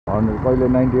100 कहिले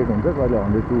 98 हुन्छ कहिले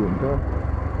 102 हुन्छ।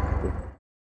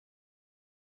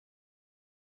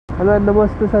 हेलो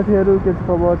नमस्ते साथीहरू, के छ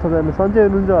खबर? सबैजना सन्चै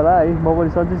हुनुहुन्छ होला है। म पनि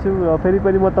सन्चै छु र फेरि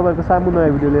पनि म तपाईँहरूको सामु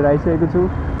नयाँ भिडियो लिएर आइसकेको छु।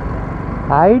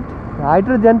 हाइट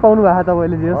र ज्यान पाउनु भएको छ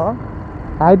तपाईँले? जे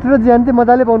हाइट र ज्यान चाहिँ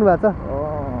मजाले पाउनु भएको छ।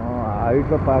 हाइट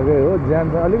त पाएकै हो, ज्यान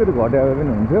चाहिँ अलिकति घट्याएको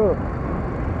पनि हुन्थ्यो,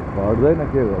 घट्दैन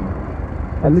के गर्नु।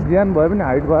 अलिक ज्यान भयो पनि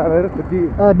हाइट भएर त्यति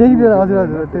देखिँदैन। हजुर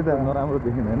हजुर, त्यही त नराम्रो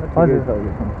देखिँदैन। ठिकै छ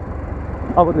अहिलेसम्म।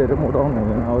 अब धेरै मोटाउनु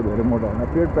हुँदैन, अब धेरै मोटाउनु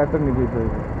पेट प्याटर निस्किसक्यो।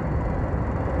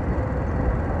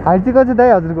 हाइट चाहिँ कति दाइ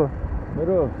हजुरको?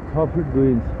 मेरो 6 फिट 2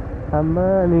 इन्च। आम्मा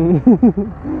नि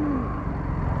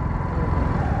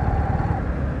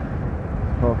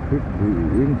 6 फिट 2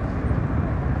 इन्च।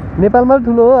 नेपालमा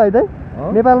ठुलो हो है दाइ?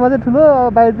 नेपालमा चाहिँ ठुलो,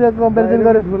 बाहिरतिर कम्पेरिजन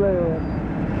गरे ठुलो।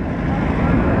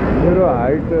 मेरो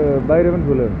हाइट बाहिर पनि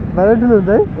ठुलो हुन्छ। बाहिर ठुलो हुन्छ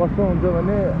है? कस्तो हुन्छ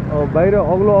भने बाहिर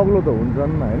अग्लो अग्लो त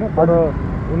हुन्छन् होइन, तर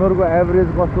उनीहरूको एभरेज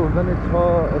कस्तो हुन्छ नि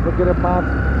 6 के अरे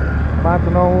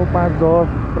 5.9 5.10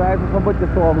 प्रायः त सबै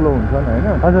त्यस्तो अग्लो हुन्छन् होइन।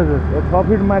 हजुर हजुर। 6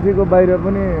 फिट माथिको बाहिर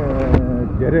पनि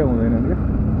धेरै हुँदैनन् क्या।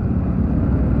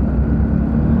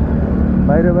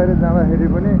 बाहिर जाँदाखेरि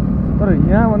पनि, तर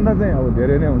यहाँभन्दा चाहिँ अब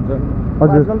धेरै नै हुन्छन्।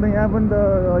 आजकल त यहाँ पनि त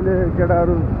अहिले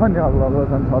केटाहरू छ नि, अग्लो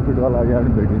छन्, 6 फिटवाला यहाँ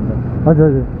पनि भेटिन्छ। हजुर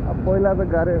हजुर। अब पहिला त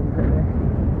गाह्रै हुन्थ्यो नि।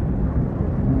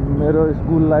 मेरो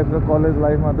स्कुल लाइफ र कलेज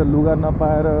लाइफमा त लुगा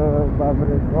नपाएर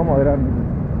बाबरे कम हैरान।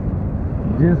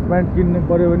 जिन्स प्यान्ट किन्नु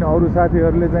पऱ्यो भने अरू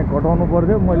साथीहरूले चाहिँ घटाउनु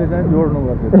पर्थ्यो, मैले चाहिँ जोड्नु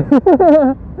पर्थ्यो।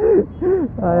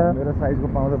 मेरो साइजको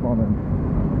पाउँदैन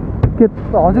के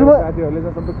हजुर? साथीहरूले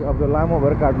चाहिँ सबै अब लामो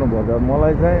भएर काट्नु पर्थ्यो,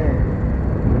 मलाई चाहिँ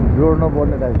जोड्नु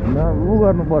पर्ने टाइप उ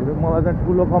गर्नु पर्थ्यो। मलाई चाहिँ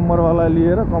ठुलो कम्मरवाला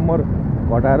लिएर कम्मर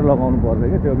घटाएर लगाउनु पर्थ्यो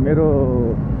क्या। त्यो मेरो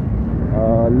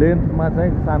लेन्थमा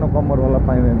चाहिँ सानो कम्मरवाला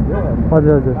पाइँदैन थियो।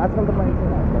 हजुर हजुर। आजकल त पाइन्छ,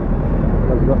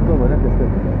 आजकल जस्तो भने त्यस्तै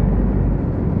हुन्छ।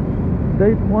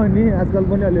 त्यही पनि आजकल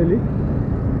पनि अलिअलि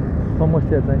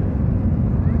समस्या चाहिँ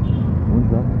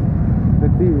हुन्छ।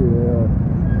 त्यति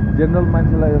जेनरल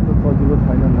मान्छेलाई यस्तो सजिलो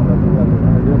छैन। मलाई लुगा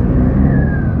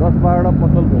 10-12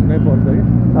 पसल घुम्नै पर्छ कि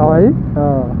है।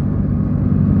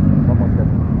 समस्या।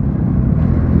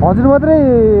 हजुर मात्रै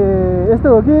यस्तो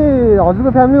हो कि हजुरको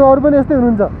फ्यामिलीमा अरू पनि यस्तै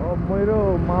हुनुहुन्छ? मेरो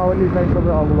मावली चाहिँ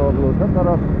सबै अग्लो छ, तर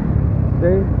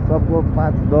त्यही सबको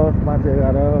 5-10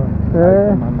 5-11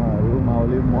 मामाहरू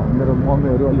मावली। मेरो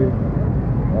मम्मीहरू अलिक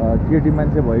केटी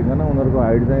मान्छे भइकन उनीहरूको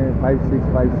हाइट चाहिँ 5'6"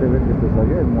 5'7" त्यस्तो छ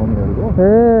क्या मम्मीहरूको।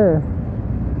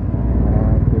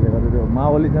 त्यसले गर्दा त्यो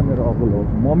मावली चाहिँ मेरो अग्लो हो।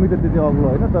 मम्मी त त्यति अग्लो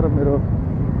होइन, तर मेरो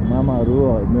मामाहरू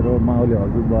मेरो मावली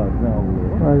हजुरबाहरू चाहिँ अग्लो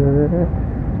हो।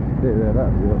 त्यही भएर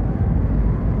यो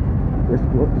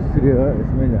यसको श्रेय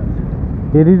यसमै जान्छ।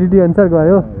 हेरिडिटी अनुसार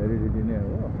गयो। हेरिडिटी नै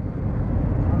हो।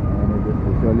 अनि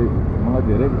त्यसपछि अलिक मलाई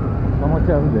धेरै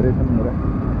समस्याहरू धेरै छन् मेरो।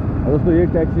 जस्तो एक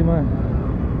ट्याक्सीमा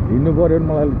हिँड्नु पऱ्यो भने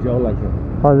मलाई अलिक झ्याउ लाग्छ।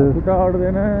 हजुर। खुट्टा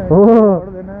अड्दैन,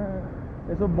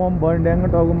 यसो बम भयो भने ड्याङ्ग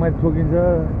टाउकोमा ठोकिन्छ।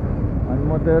 अनि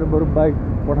म त्यही बरु बाइक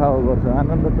पठाएको गर्छु।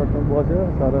 आनन्द चट्ट बस्यो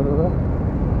सरर,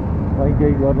 कहीँ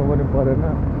केही गर्नु पनि परेन।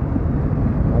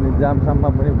 अनि जामसाममा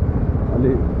पनि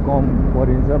अलिक कम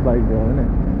परिन्छ बाइक गयो भने।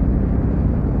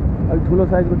 अलिक ठुलो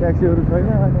साइजको ट्याक्सीहरू छैन,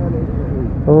 अनि अलिक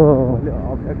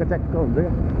च्याक्क हुन्छ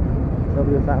क्या। सब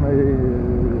यो सानो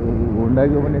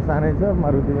हुन्डाको पनि सानै छ,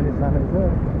 मारुति पनि सानै छ,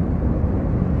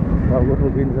 सबको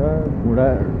ठोकिन्छ। घुँडा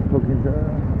ठोकिन्छ।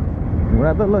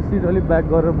 घुँडा त ल सिट अलिक ब्याक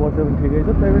गरेर बस्यो भने ठिकै छ,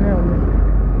 त्यही पनि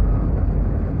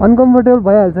अनकम्फर्टेबल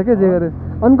भइहाल्छ क्या। जे गरे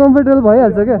अनकम्फर्टेबल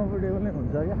भइहाल्छ क्या। कम्फर्टेबल नै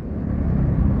हुन्छ क्या,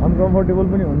 अनकम्फर्टेबल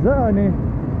पनि हुन्छ। अनि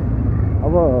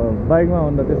अब बाइकमा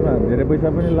भन्दा त्यसमा धेरै पैसा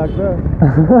पनि लाग्छ,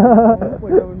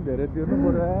 पैसा पनि धेरै तिर्नु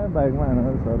पऱ्यो। बाइकमा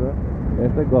हानेर सर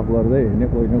यस्तै गफ गर्दै हिँड्ने,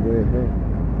 कोही न कोही यस्तै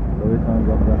सबैसँग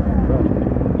गफ गर्नु हुन्छ,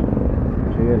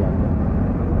 ठिकै लाग्छ।